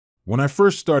When I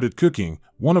first started cooking,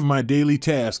 one of my daily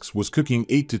tasks was cooking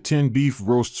 8 to 10 beef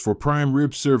roasts for prime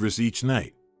rib service each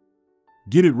night.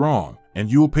 Get it wrong,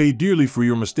 and you'll pay dearly for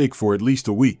your mistake for at least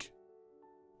a week.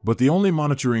 But the only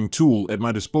monitoring tool at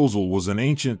my disposal was an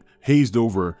ancient,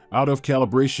 hazed-over,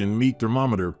 out-of-calibration meat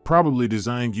thermometer, probably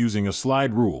designed using a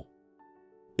slide rule.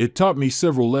 It taught me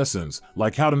several lessons,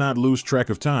 like how to not lose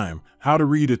track of time, how to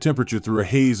read a temperature through a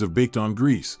haze of baked-on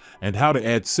grease, and how to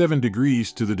add 7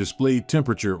 degrees to the displayed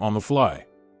temperature on the fly.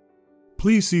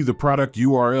 Please see the product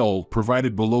URL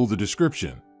provided below the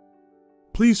description.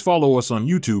 Please follow us on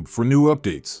YouTube for new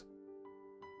updates.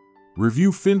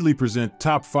 Reviewfindly present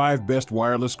Top 5 Best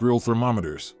Wireless Grill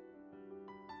Thermometers.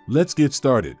 Let's get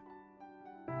started.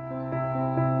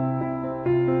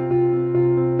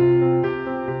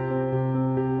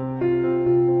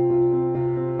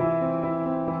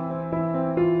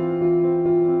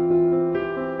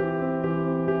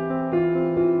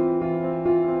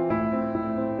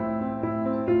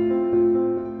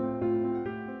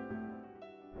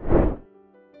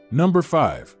 Number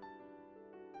 5.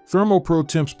 ThermoPro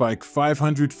TempSpike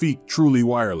 500 feet truly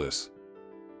wireless.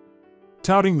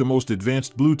 Touting the most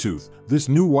advanced Bluetooth, this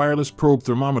new wireless probe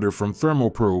thermometer from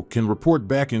ThermoPro can report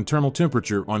back internal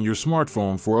temperature on your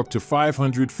smartphone for up to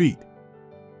 500 feet.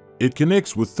 It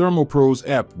connects with ThermoPro's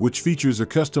app, which features a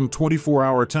custom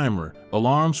 24-hour timer,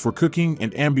 alarms for cooking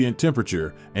and ambient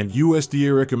temperature, and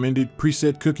USDA-recommended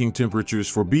preset cooking temperatures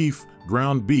for beef,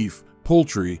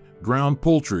 poultry, ground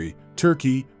poultry,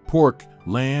 turkey, pork,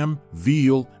 lamb,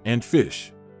 veal, and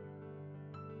fish.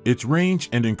 Its range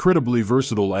and incredibly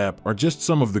versatile app are just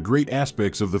some of the great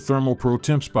aspects of the ThermoPro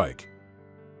TempSpike.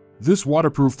 This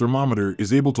waterproof thermometer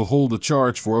is able to hold a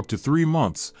charge for up to 3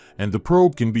 months, and the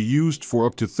probe can be used for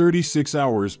up to 36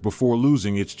 hours before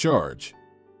losing its charge.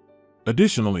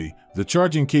 Additionally, the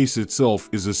charging case itself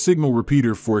is a signal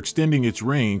repeater for extending its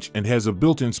range and has a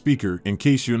built-in speaker in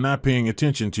case you're not paying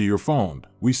attention to your phone.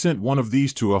 We sent one of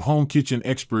these to a home kitchen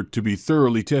expert to be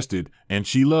thoroughly tested, and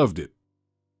she loved it.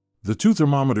 The 2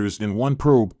 thermometers in one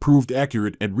probe proved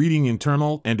accurate at reading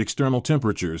internal and external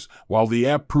temperatures, while the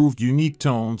app proved unique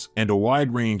tones and a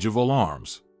wide range of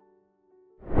alarms.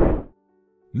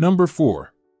 Number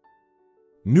 4.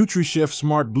 NutriChef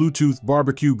Smart Bluetooth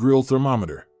Barbecue Grill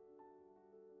Thermometer.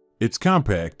 It's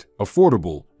compact,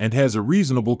 affordable, and has a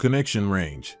reasonable connection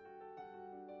range.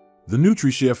 The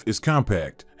NutriChef is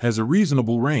compact, has a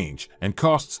reasonable range, and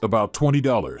costs about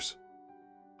 $20.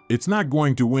 It's not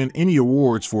going to win any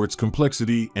awards for its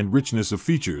complexity and richness of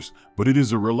features, but it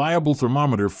is a reliable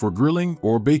thermometer for grilling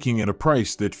or baking at a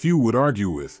price that few would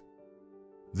argue with.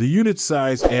 The unit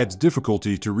size adds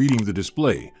difficulty to reading the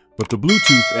display, but the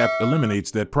Bluetooth app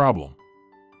eliminates that problem.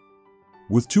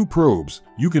 With 2 probes,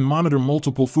 you can monitor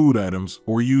multiple food items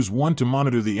or use one to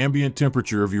monitor the ambient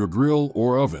temperature of your grill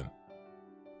or oven.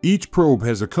 Each probe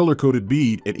has a color-coded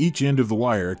bead at each end of the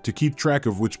wire to keep track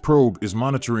of which probe is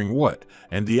monitoring what,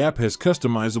 and the app has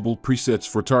customizable presets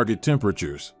for target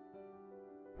temperatures.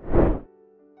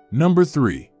 Number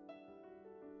 3.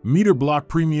 Meter Block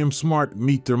Premium Smart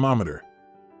Meat Thermometer.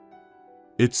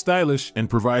 It's stylish and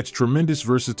provides tremendous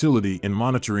versatility in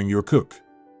monitoring your cook.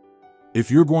 If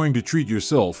you're going to treat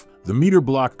yourself, the meter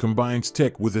block combines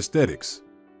tech with aesthetics.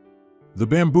 The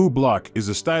bamboo block is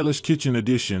a stylish kitchen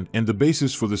addition and the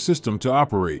basis for the system to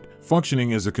operate,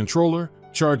 functioning as a controller,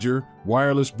 charger,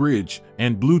 wireless bridge,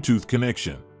 and Bluetooth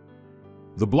connection.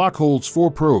 The block holds 4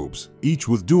 probes, each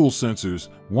with dual sensors,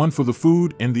 one for the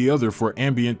food and the other for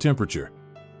ambient temperature.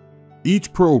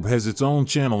 Each probe has its own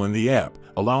channel in the app,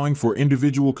 allowing for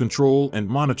individual control and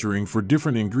monitoring for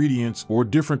different ingredients or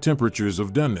different temperatures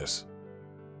of doneness.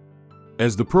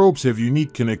 As the probes have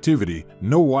unique connectivity,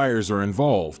 no wires are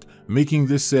involved, making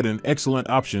this set an excellent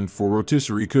option for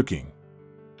rotisserie cooking.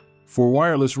 For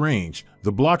wireless range,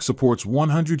 the block supports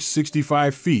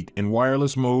 165 feet in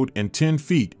wireless mode and 10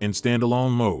 feet in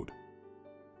standalone mode.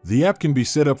 The app can be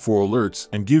set up for alerts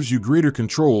and gives you greater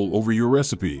control over your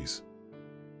recipes.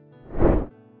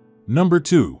 Number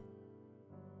 2.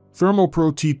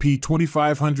 ThermoPro TP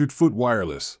 2500 Foot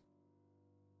Wireless.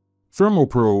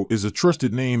 ThermoPro is a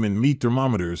trusted name in meat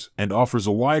thermometers and offers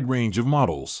a wide range of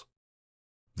models.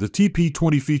 The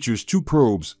TP20 features 2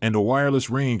 probes and a wireless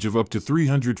range of up to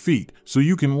 300 feet, so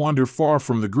you can wander far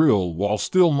from the grill while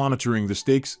still monitoring the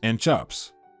steaks and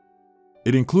chops.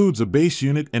 It includes a base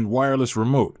unit and wireless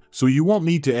remote, so you won't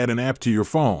need to add an app to your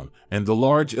phone, and the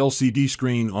large LCD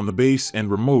screen on the base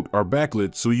and remote are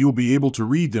backlit so you'll be able to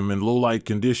read them in low-light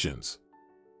conditions.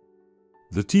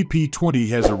 The TP20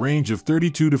 has a range of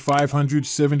 32 to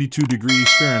 572 degrees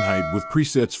Fahrenheit with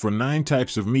presets for 9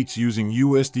 types of meats using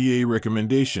USDA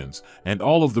recommendations, and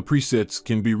all of the presets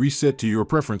can be reset to your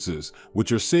preferences,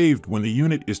 which are saved when the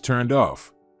unit is turned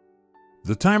off.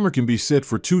 The timer can be set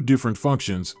for 2 different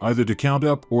functions, either to count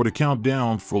up or to count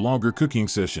down for longer cooking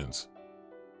sessions.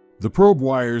 The probe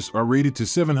wires are rated to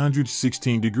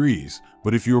 716 degrees,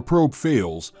 but if your probe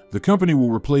fails, the company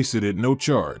will replace it at no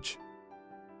charge.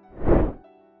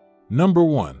 Number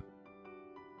 1.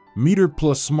 Meter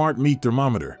Plus Smart Meat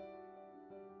Thermometer.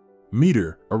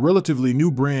 Meter, a relatively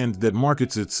new brand that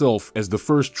markets itself as the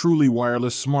first truly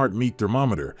wireless smart meat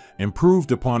thermometer,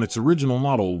 improved upon its original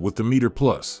model with the Meter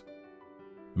Plus.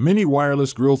 Many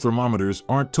wireless grill thermometers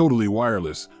aren't totally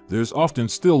wireless. There's often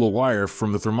still a wire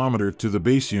from the thermometer to the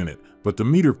base unit, but the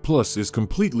Meter Plus is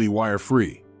completely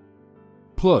wire-free.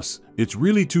 Plus, it's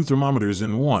really 2 thermometers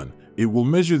in one. It will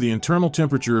measure the internal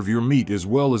temperature of your meat as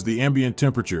well as the ambient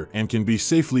temperature and can be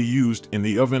safely used in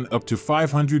the oven up to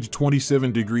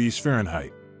 527 degrees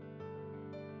Fahrenheit.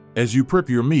 As you prep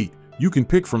your meat, you can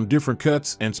pick from different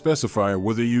cuts and specify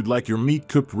whether you'd like your meat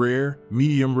cooked rare,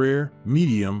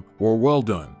 medium, or well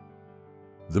done.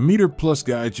 The Meter Plus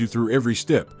guides you through every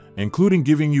step, including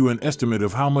giving you an estimate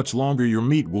of how much longer your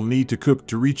meat will need to cook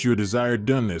to reach your desired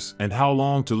doneness and how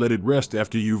long to let it rest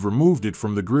after you've removed it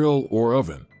from the grill or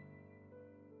oven.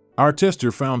 Our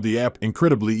tester found the app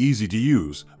incredibly easy to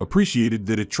use, appreciated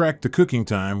that it tracked the cooking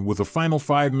time with a final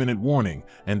 5-minute warning,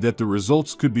 and that the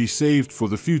results could be saved for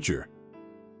the future.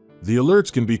 The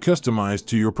alerts can be customized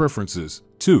to your preferences,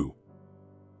 too.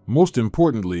 Most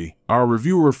importantly, our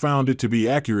reviewer found it to be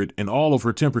accurate in all of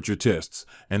her temperature tests,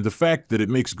 and the fact that it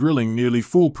makes grilling nearly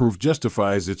foolproof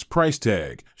justifies its price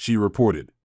tag, she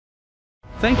reported.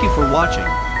 Thank you for watching.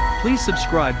 Please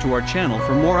subscribe to our channel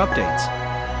for more updates.